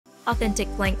Authentic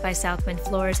Plank by Southwind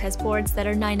Floors has boards that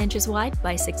are 9 inches wide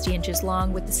by 60 inches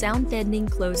long with the sound-deadening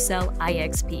closed-cell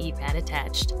IXPE pad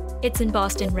attached. It's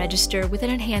embossed in register with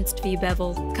an enhanced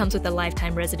V-bevel, comes with a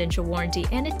lifetime residential warranty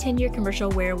and a 10-year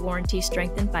commercial wear warranty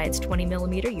strengthened by its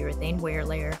 20mm urethane wear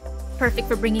layer. Perfect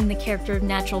for bringing the character of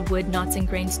natural wood knots and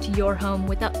grains to your home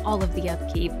without all of the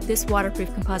upkeep, this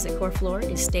waterproof composite core floor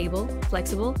is stable,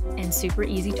 flexible, and super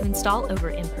easy to install over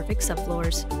imperfect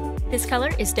subfloors. This color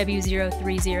is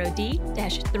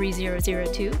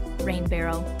W030D-3002 Rain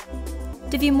Barrel.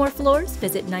 To view more floors,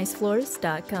 visit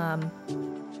Nicefloors.com.